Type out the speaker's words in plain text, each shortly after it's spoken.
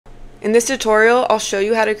In this tutorial, I'll show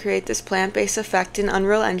you how to create this plant-based effect in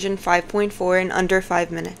Unreal Engine 5.4 in under 5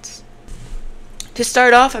 minutes. To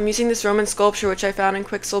start off, I'm using this Roman sculpture which I found in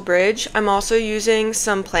Quixel Bridge. I'm also using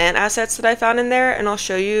some plant assets that I found in there, and I'll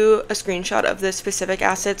show you a screenshot of the specific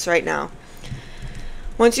assets right now.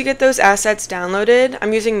 Once you get those assets downloaded,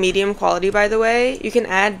 I'm using medium quality by the way, you can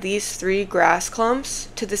add these 3 grass clumps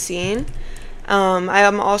to the scene. I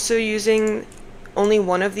am also using only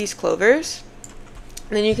one of these clovers.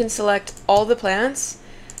 Then you can select all the plants,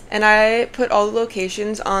 and I put all the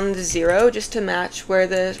locations on the 0 just to match where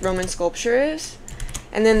the Roman sculpture is.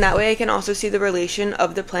 And then that way I can also see the relation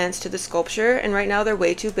of the plants to the sculpture, and right now they're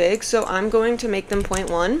way too big, so I'm going to make them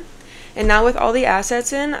 0.1. And now with all the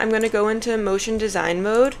assets in, I'm going to go into motion design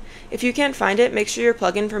mode. If you can't find it, make sure your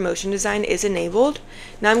plugin for motion design is enabled.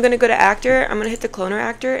 Now I'm going to go to actor, I'm going to hit the cloner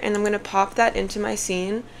actor, and I'm going to pop that into my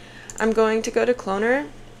scene. I'm going to go to cloner,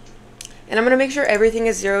 and I'm going to make sure everything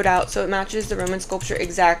is zeroed out so it matches the Roman sculpture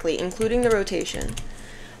exactly, including the rotation.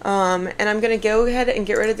 And I'm going to go ahead and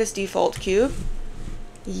get rid of this default cube.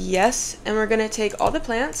 Yes, and we're going to take all the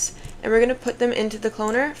plants and we're going to put them into the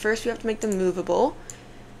cloner. First we have to make them movable.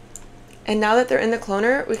 And now that they're in the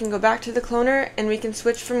cloner, we can go back to the cloner and we can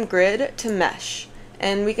switch from grid to mesh.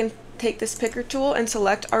 And we can take this picker tool and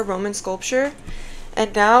select our Roman sculpture.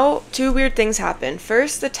 And now 2 weird things happen.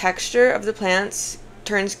 First, the texture of the plants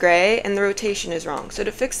turns gray and the rotation is wrong. So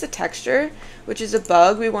to fix the texture, which is a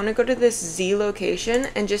bug, we want to go to this Z location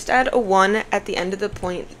and just add a 1 at the end of the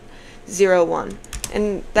 0.01,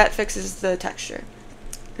 and that fixes the texture.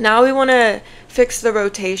 Now we want to fix the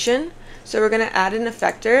rotation, so we're going to add an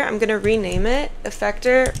effector. I'm going to rename it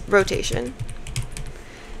effector rotation,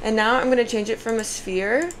 and now I'm going to change it from a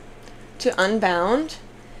sphere to unbound,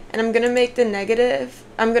 and I'm going to make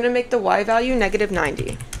the Y value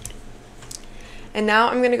 -90. And now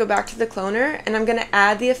I'm going to go back to the cloner and I'm going to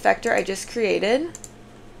add the effector I just created.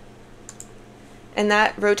 And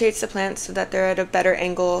that rotates the plants so that they're at a better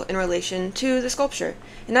angle in relation to the sculpture.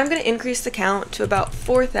 And now I'm going to increase the count to about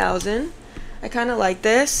 4,000. I kind of like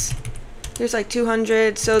this. There's like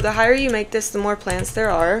 200, so the higher you make this, the more plants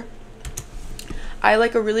there are. I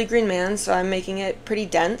like a really green man, so I'm making it pretty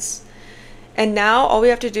dense. And now all we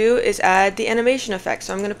have to do is add the animation effect.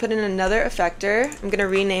 So I'm going to put in another effector. I'm going to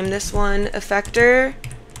rename this one effector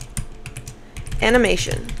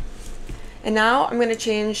animation. And now I'm going to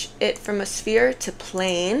change it from a sphere to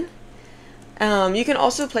plane. You can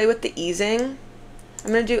also play with the easing.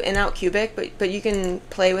 I'm going to do in-out cubic, but you can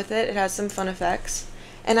play with it. It has some fun effects.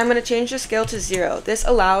 And I'm going to change the scale to 0. This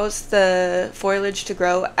allows the foliage to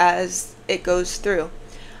grow as it goes through.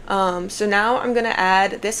 So now I'm going to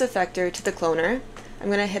add this effector to the cloner. I'm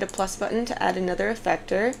going to hit a plus button to add another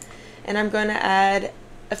effector, and I'm going to add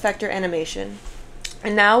effector animation.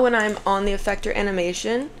 And now when I'm on the effector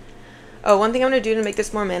animation, one thing I'm going to do to make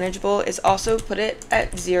this more manageable is also put it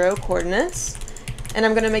at 0 coordinates, and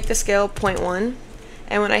I'm going to make the scale 0.1.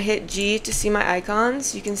 And when I hit G to see my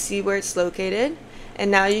icons, you can see where it's located,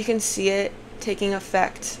 and now you can see it taking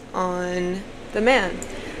effect on the man.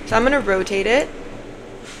 So I'm going to rotate it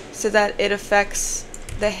so that it affects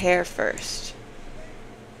the hair first.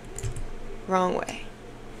 Wrong way.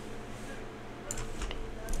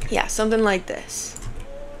 Yeah, something like this.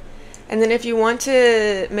 And then if you want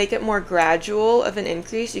to make it more gradual of an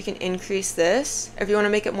increase, you can increase this. If you want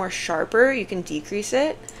to make it more sharper, you can decrease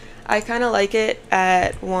it. I kind of like it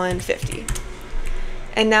at 150.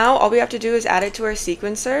 And now all we have to do is add it to our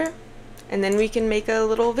sequencer, and then we can make a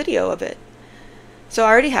little video of it. So I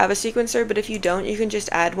already have a sequencer, but if you don't, you can just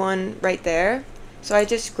add one right there. So I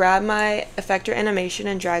just grab my effector animation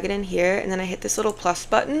and drag it in here, and then I hit this little plus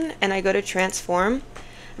button and I go to transform.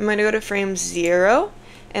 I'm going to go to frame 0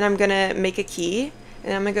 and I'm going to make a key,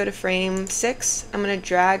 and I'm going to go to frame 6. I'm going to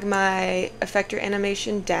drag my effector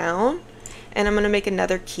animation down and I'm going to make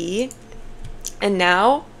another key. And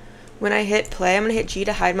now when I hit play, I'm going to hit G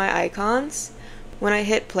to hide my icons. When I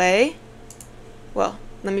hit play, well,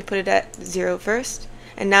 let me put it at 0 first.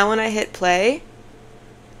 And now when I hit play,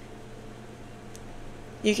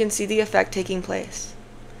 you can see the effect taking place.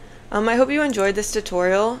 I hope you enjoyed this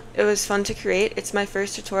tutorial. It was fun to create. It's my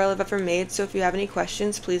first tutorial I've ever made, so if you have any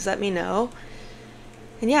questions, please let me know.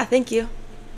 And yeah, thank you.